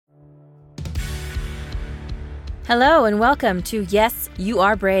Hello and welcome to Yes, You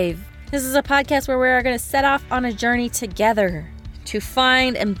Are Brave. This is a podcast where we are going to set off on a journey together to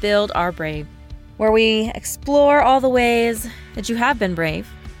find and build our brave, where we explore all the ways that you have been brave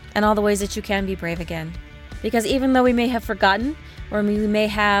and all the ways that you can be brave again. Because even though we may have forgotten or we may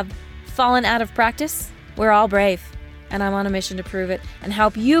have fallen out of practice, we're all brave. And I'm on a mission to prove it and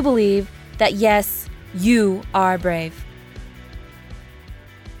help you believe that yes, you are brave.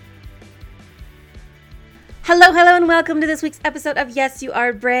 Hello, and welcome to this week's episode of Yes, You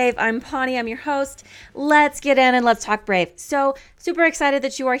Are Brave. I'm Pawnee, I'm your host. Let's get in and let's talk brave. So super excited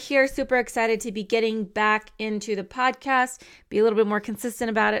that you are here, super excited to be getting back into the podcast, be a little bit more consistent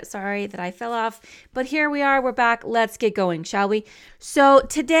about it. Sorry that I fell off, but here we are, we're back. Let's get going, shall we? So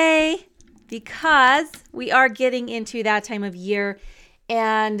today, because we are getting into that time of year,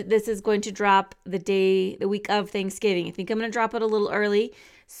 and this is going to drop the week of Thanksgiving. I think I'm going to drop it a little early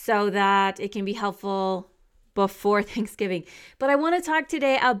so that it can be helpful before Thanksgiving. But I want to talk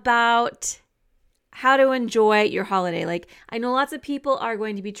today about how to enjoy your holiday. Like, I know lots of people are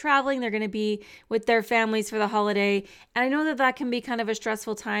going to be traveling. They're going to be with their families for the holiday. And I know that that can be kind of a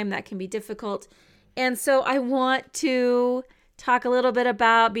stressful time. That can be difficult. And so I want to talk a little bit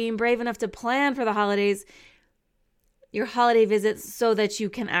about being brave enough to plan for the holidays, your holiday visits, so that you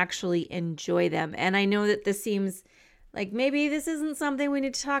can actually enjoy them. And I know that this seems like maybe this isn't something we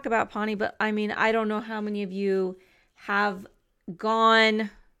need to talk about, Pawnee, but I mean, I don't know how many of you have gone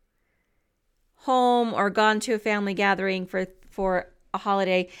home or gone to a family gathering for a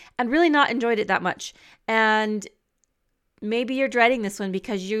holiday and really not enjoyed it that much. And maybe you're dreading this one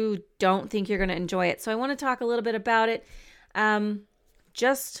because you don't think you're going to enjoy it. So I want to talk a little bit about it.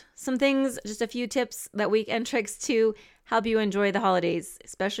 Just some things, just a few tips and tricks to help you enjoy the holidays,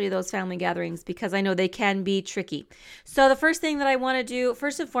 especially those family gatherings, because I know they can be tricky. So the first thing that I want to do,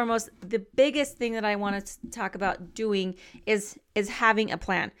 first and foremost, the biggest thing that I want to talk about doing is having a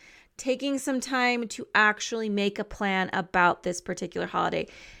plan. Taking some time to actually make a plan about this particular holiday.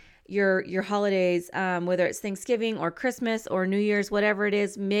 Your holidays, whether it's Thanksgiving or Christmas or New Year's, whatever it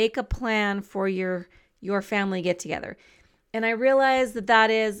is, make a plan for your family get together. And I realize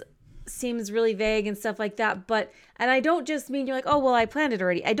that seems really vague and stuff like that, and I don't just mean you're like, oh, well, I planned it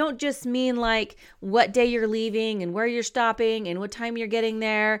already. I don't just mean like what day you're leaving and where you're stopping and what time you're getting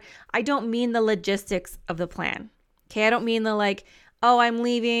there. I don't mean the logistics of the plan. Okay, I don't mean the like, oh, I'm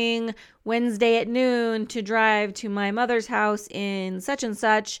leaving Wednesday at noon to drive to my mother's house in such and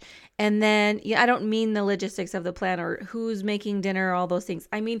such. And then, I don't mean the logistics of the plan or who's making dinner, all those things.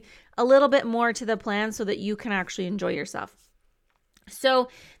 I mean a little bit more to the plan so that you can actually enjoy yourself. So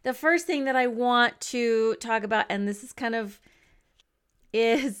the first thing that I want to talk about, and this is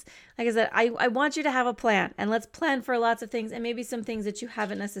like I said, I want you to have a plan, and let's plan for lots of things and maybe some things that you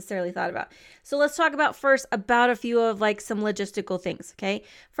haven't necessarily thought about. So let's talk about a few of like some logistical things. Okay.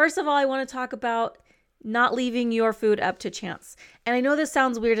 First of all, I want to talk about not leaving your food up to chance. And I know this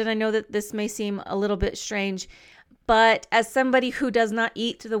sounds weird, and I know that this may seem a little bit strange, but as somebody who does not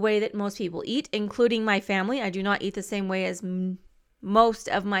eat the way that most people eat, including my family, I do not eat the same way as most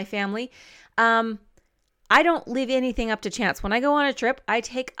of my family. I don't leave anything up to chance. When I go on a trip, I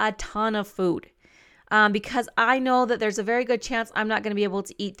take a ton of food because I know that there's a very good chance I'm not going to be able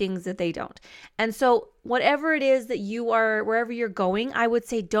to eat things that they don't. And so whatever it is that you are, wherever you're going, I would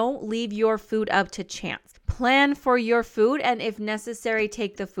say don't leave your food up to chance. Plan for your food, and if necessary,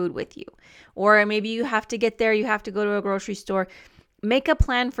 take the food with you. Or maybe you have to get there, you have to go to a grocery store. Make a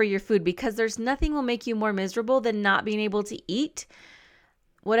plan for your food, because there's nothing will make you more miserable than not being able to eat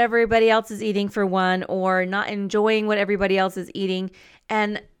what everybody else is eating, for one, or not enjoying what everybody else is eating.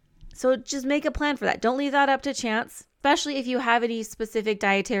 And so just make a plan for that. Don't leave that up to chance, especially if you have any specific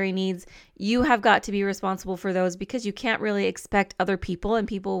dietary needs. You have got to be responsible for those, because you can't really expect other people, and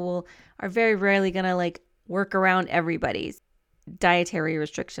people are very rarely going to like work around everybody's dietary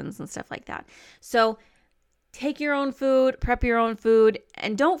restrictions and stuff like that. So take your own food, prep your own food,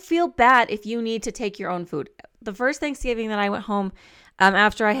 and don't feel bad if you need to take your own food. The first Thanksgiving that I went home,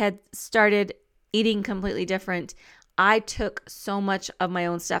 after I had started eating completely different, I took so much of my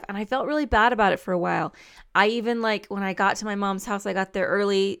own stuff, and I felt really bad about it for a while. I even when I got to my mom's house, I got there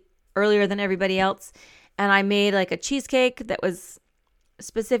earlier than everybody else, and I made like a cheesecake that was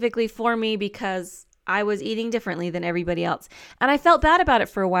specifically for me because I was eating differently than everybody else. And I felt bad about it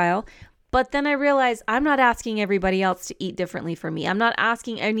for a while, but then I realized I'm not asking everybody else to eat differently for me. I'm not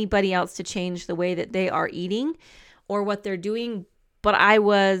asking anybody else to change the way that they are eating or what they're doing, but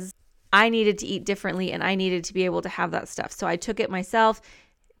I needed to eat differently, and I needed to be able to have that stuff. So I took it myself.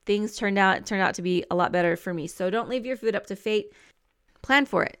 Things turned out to be a lot better for me. So don't leave your food up to fate. Plan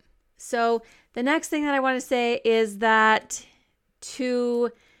for it. So the next thing that I want to say is that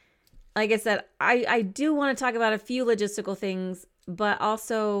like I said, I do want to talk about a few logistical things, but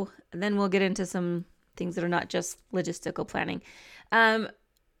also then we'll get into some things that are not just logistical planning.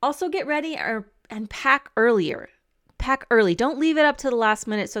 Also get ready and pack earlier. Pack early. Don't leave it up to the last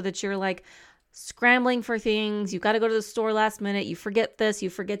minute so that you're like scrambling for things. You got to go to the store last minute. You forget this, you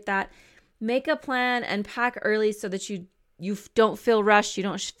forget that. Make a plan and pack early so that you don't feel rushed. You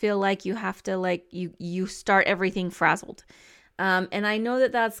don't feel like you have to you start everything frazzled. And I know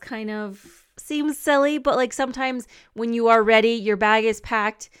that that's kind of seems silly, but like sometimes when you are ready, your bag is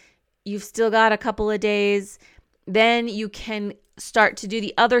packed, you've still got a couple of days, then you can start to do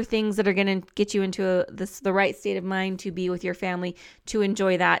the other things that are going to get you into the right state of mind to be with your family, to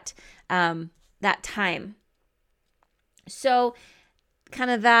enjoy that time. So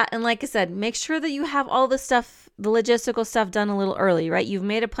kind of that. And like I said, make sure that you have all the logistical stuff done a little early, right? You've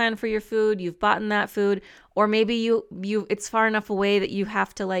made a plan for your food, you've bought in that food, or maybe you it's far enough away that you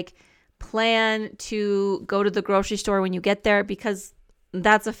have to like plan to go to the grocery store when you get there, because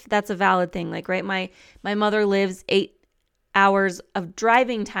that's a valid thing. Like, right, my mother lives 8 hours of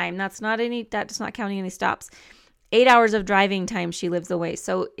driving time. That's not counting any stops. 8 hours of driving time she lives away.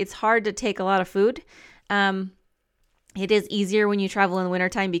 So it's hard to take a lot of food. It is easier when you travel in the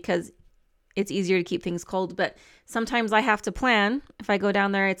wintertime because it's easier to keep things cold. But sometimes I have to plan. If I go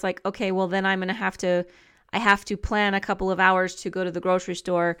down there, it's like, okay, well then I have to plan a couple of hours to go to the grocery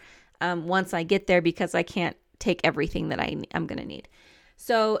store once I get there, because I can't take everything that I'm going to need.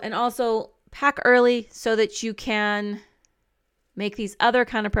 So, and also pack early so that you can make these other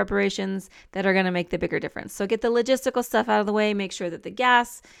kind of preparations that are going to make the bigger difference. So get the logistical stuff out of the way. Make sure that the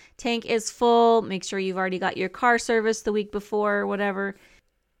gas tank is full. Make sure you've already got your car serviced the week before or whatever.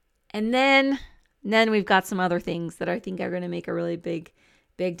 And then we've got some other things that I think are going to make a really big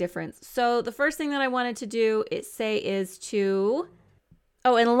difference. So the first thing that I wanted to do is to...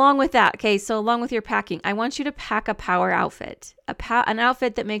 Oh, and along with that, okay, so along with your packing, I want you to pack a power outfit, an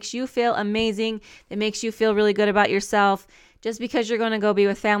outfit that makes you feel amazing, that makes you feel really good about yourself. Just because you're going to go be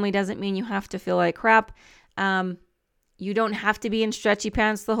with family doesn't mean you have to feel like crap. You don't have to be in stretchy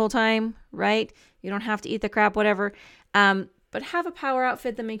pants the whole time, right? You don't have to eat the crap, whatever. But have a power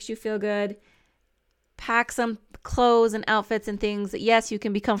outfit that makes you feel good. Pack some clothes and outfits and things that, yes, you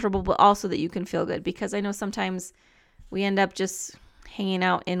can be comfortable, but also that you can feel good. Because I know sometimes we end up just hanging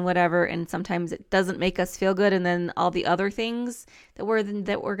out in whatever, and sometimes it doesn't make us feel good. And then all the other things that we're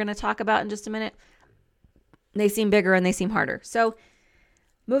going to talk about in just a minute, they seem bigger and they seem harder. So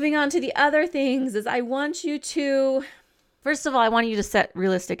moving on to the other things is I want you to set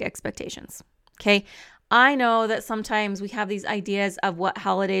realistic expectations. Okay. I know that sometimes we have these ideas of what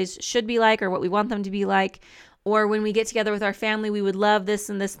holidays should be like or what we want them to be like, or when we get together with our family, we would love this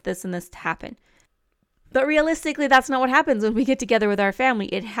and this, this and this to happen. But realistically, that's not what happens when we get together with our family.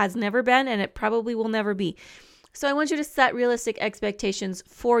 It has never been, and it probably will never be. So I want you to set realistic expectations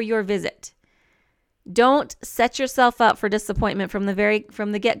for your visit. Don't set yourself up for disappointment from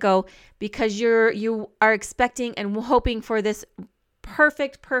the get-go, because you are expecting and hoping for this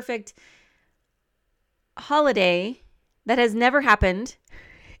perfect holiday that has never happened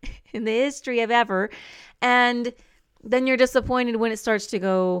in the history of ever, and then you're disappointed when it starts to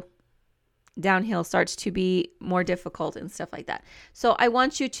go downhill, starts to be more difficult and stuff like that. So I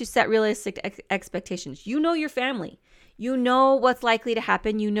want you to set realistic expectations. You know your family. You know what's likely to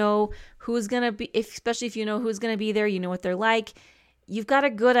happen. You know who's going to be, especially if you know who's going to be there, you know what they're like. You've got a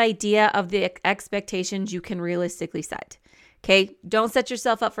good idea of the expectations you can realistically set. Okay? Don't set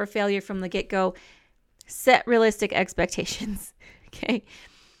yourself up for failure from the get-go. Set realistic expectations. Okay?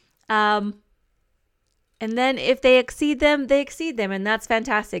 And then if they exceed them, and that's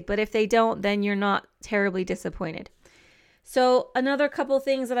fantastic. But if they don't, then you're not terribly disappointed. So another couple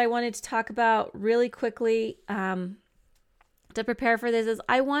things that I wanted to talk about really quickly to prepare for this is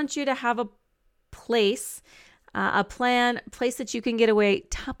I want you to have a place, a place that you can get away,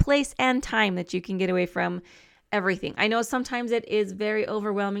 place and time that you can get away from everything. I know sometimes it is very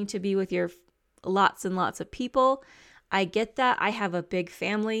overwhelming to be with your lots and lots of people. I get that. I have a big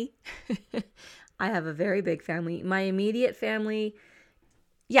family. I have a very big family. My immediate family.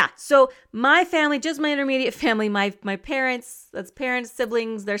 Yeah. So my family, just my intermediate family, my parents, that's parents,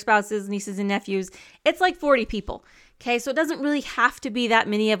 siblings, their spouses, nieces and nephews. It's like 40 people. Okay. So it doesn't really have to be that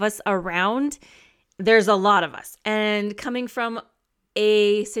many of us around. There's a lot of us. And coming from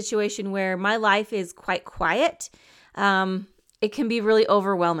a situation where my life is quite quiet, it can be really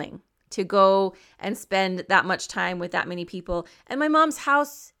overwhelming to go and spend that much time with that many people. And my mom's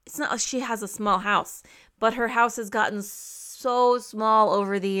house, it's not like she has a small house, but her house has gotten so small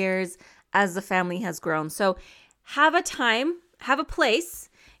over the years as the family has grown. So have a time, have a place,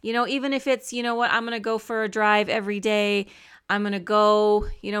 even if it's, I'm going to go for a drive every day. I'm going to go,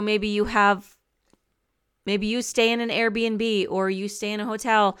 maybe you stay in an Airbnb or you stay in a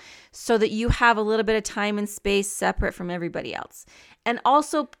hotel so that you have a little bit of time and space separate from everybody else. And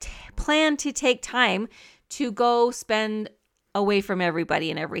also plan to take time to go spend away from everybody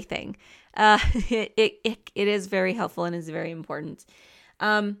and everything. It is very helpful and is very important.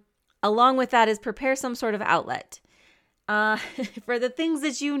 Along with that is prepare some sort of outlet. For the things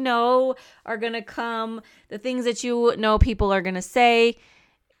that are going to come, the things that people are going to say.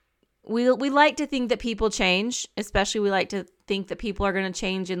 We like to think that people change, especially we like to think that people are going to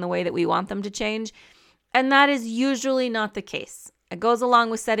change in the way that we want them to change. And that is usually not the case. It goes along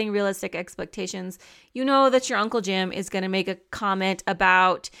with setting realistic expectations. You know that your Uncle Jim is going to make a comment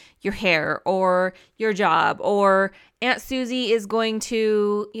about your hair or your job, or Aunt Susie is going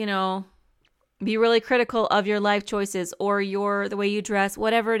to, be really critical of your life choices or the way you dress,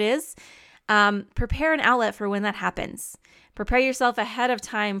 whatever it is. Prepare an outlet for when that happens. Prepare yourself ahead of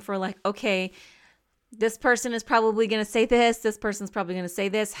time for okay, this person is probably going to say this person's probably going to say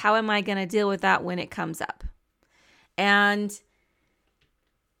this. How am I going to deal with that when it comes up? And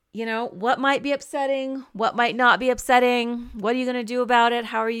what might be upsetting, what might not be upsetting, what are you going to do about it?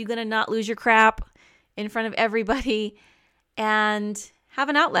 How are you going to not lose your crap in front of everybody? And have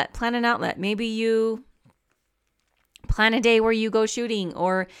an outlet, plan an outlet. Maybe you plan a day where you go shooting,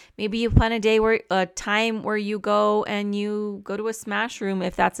 or maybe you plan a time where you go and you go to a smash room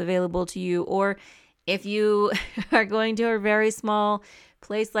if that's available to you. Or if you are going to a very small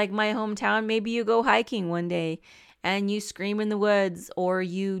place like my hometown, maybe you go hiking one day and you scream in the woods, or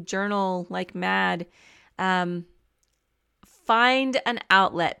you journal like mad. Find an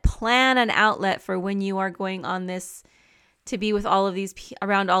outlet, plan an outlet for when you are going on this, to be with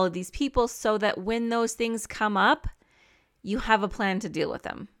around all of these people, so that when those things come up, you have a plan to deal with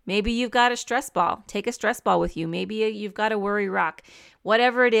them. Maybe you've got a stress ball. Take a stress ball with you. Maybe you've got a worry rock.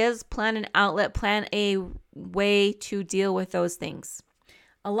 Whatever it is, plan an outlet, plan a way to deal with those things.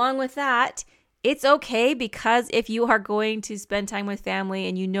 Along with that, it's okay, because if you are going to spend time with family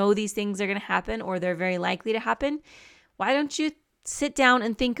and these things are going to happen, or they're very likely to happen, why don't you sit down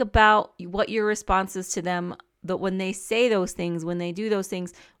and think about what your responses to them, that when they say those things, when they do those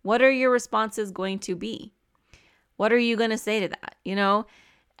things, what are your responses going to be? What are you going to say to that?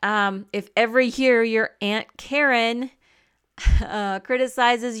 If every year your Aunt Karen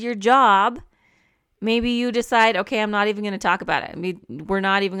criticizes your job, maybe you decide, okay, I'm not even going to talk about it. We're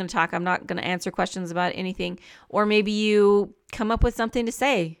not even going to talk. I'm not going to answer questions about anything. Or maybe you come up with something to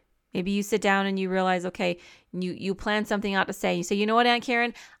say. Maybe you sit down and you realize, okay, you plan something out to say. You say, you know what, Aunt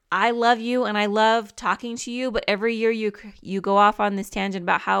Karen, I love you and I love talking to you, but every year you go off on this tangent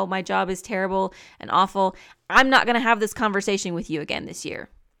about how my job is terrible and awful. I'm not going to have this conversation with you again this year.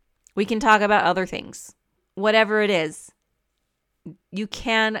 We can talk about other things. Whatever it is, you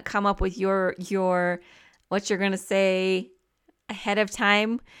can come up with your what you're going to say ahead of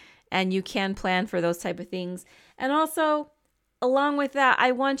time, and you can plan for those type of things. And also, along with that,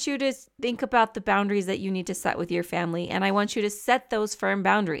 I want you to think about the boundaries that you need to set with your family. And I want you to set those firm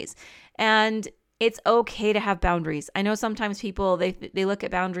boundaries. And it's okay to have boundaries. I know sometimes people, they look at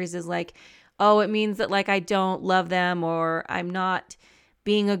boundaries as it means that I don't love them, or I'm not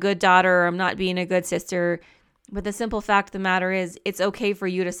being a good daughter, or I'm not being a good sister. But the simple fact of the matter is, it's okay for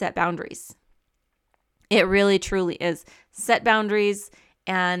you to set boundaries. It really, truly is. Set boundaries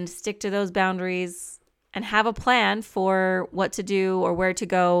and stick to those boundaries, and have a plan for what to do or where to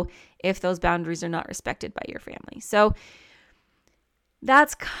go if those boundaries are not respected by your family. So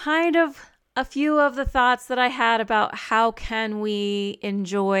that's kind of a few of the thoughts that I had about how can we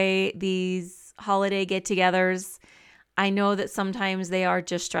enjoy these holiday get-togethers. I know that sometimes they are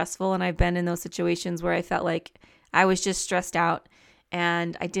just stressful, and I've been in those situations where I felt like I was just stressed out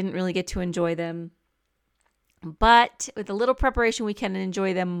and I didn't really get to enjoy them. But with a little preparation, we can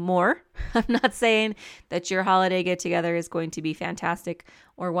enjoy them more. I'm not saying that your holiday get-together is going to be fantastic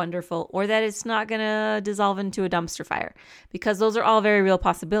or wonderful, or that it's not going to dissolve into a dumpster fire, because those are all very real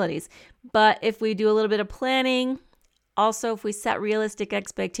possibilities. But if we do a little bit of planning, also if we set realistic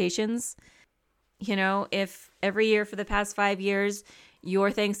expectations, if every year for the past 5 years,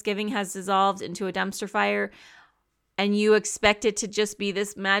 your Thanksgiving has dissolved into a dumpster fire, and you expect it to just be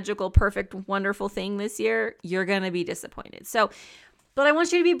this magical, perfect, wonderful thing this year, you're going to be disappointed. But I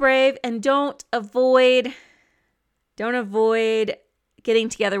want you to be brave, and don't avoid getting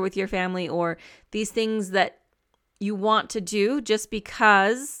together with your family or these things that you want to do just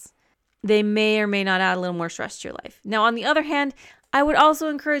because they may or may not add a little more stress to your life. Now, on the other hand, I would also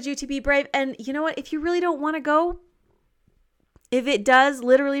encourage you to be brave. And you know what? If you really don't want to go, if it does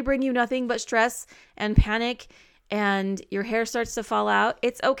literally bring you nothing but stress and panic and your hair starts to fall out,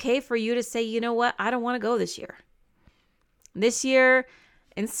 it's okay for you to say, you know what? I don't want to go this year. This year,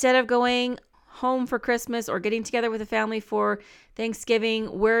 instead of going home for Christmas or getting together with a family for Thanksgiving,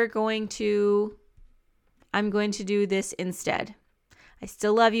 I'm going to do this instead. I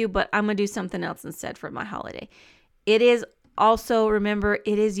still love you, but I'm going to do something else instead for my holiday. It is also, remember,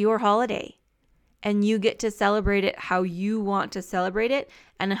 it is your holiday and you get to celebrate it how you want to celebrate it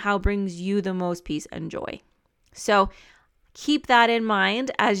and how brings you the most peace and joy. So keep that in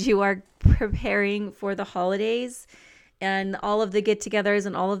mind as you are preparing for the holidays and all of the get-togethers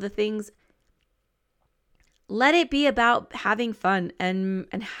and all of the things. Let it be about having fun and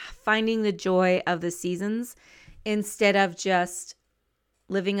finding the joy of the seasons instead of just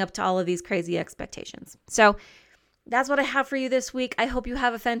living up to all of these crazy expectations. So that's what I have for you this week. I hope you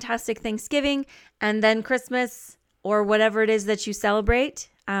have a fantastic Thanksgiving and then Christmas or whatever it is that you celebrate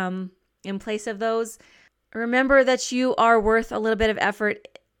in place of those. Remember that you are worth a little bit of effort,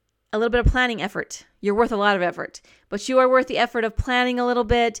 a little bit of planning effort. You're worth a lot of effort, but you are worth the effort of planning a little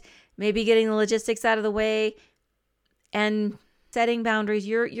bit, maybe getting the logistics out of the way and setting boundaries.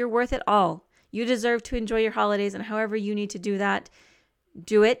 You're worth it all. You deserve to enjoy your holidays, and however you need to do that,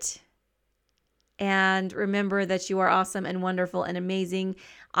 do it. And remember that you are awesome and wonderful and amazing.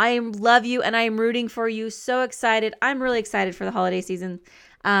 I love you and I am rooting for you. So excited. I'm really excited for the holiday season.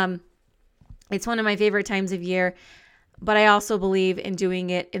 It's one of my favorite times of year, but I also believe in doing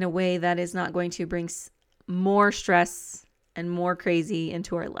it in a way that is not going to bring more stress and more crazy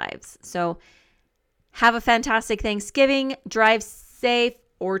into our lives. So have a fantastic Thanksgiving. Drive safe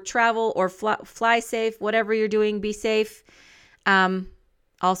or travel or fly safe. Whatever you're doing, be safe.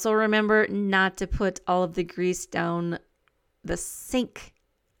 Also remember not to put all of the grease down the sink.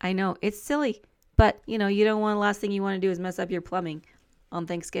 I know it's silly, but you don't want, the last thing you want to do is mess up your plumbing on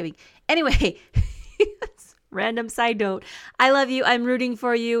Thanksgiving. Anyway, random side note. I love you. I'm rooting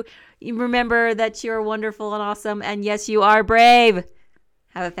for you. You remember that you're wonderful and awesome. And yes, you are brave.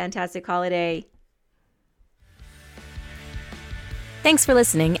 Have a fantastic holiday. Thanks for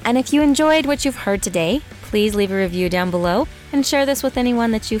listening. And if you enjoyed what you've heard today, please leave a review down below and share this with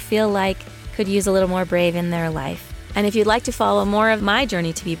anyone that you feel like could use a little more brave in their life. And if you'd like to follow more of my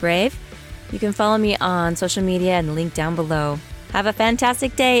journey to be brave, you can follow me on social media and link down below. Have a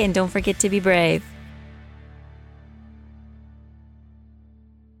fantastic day and don't forget to be brave.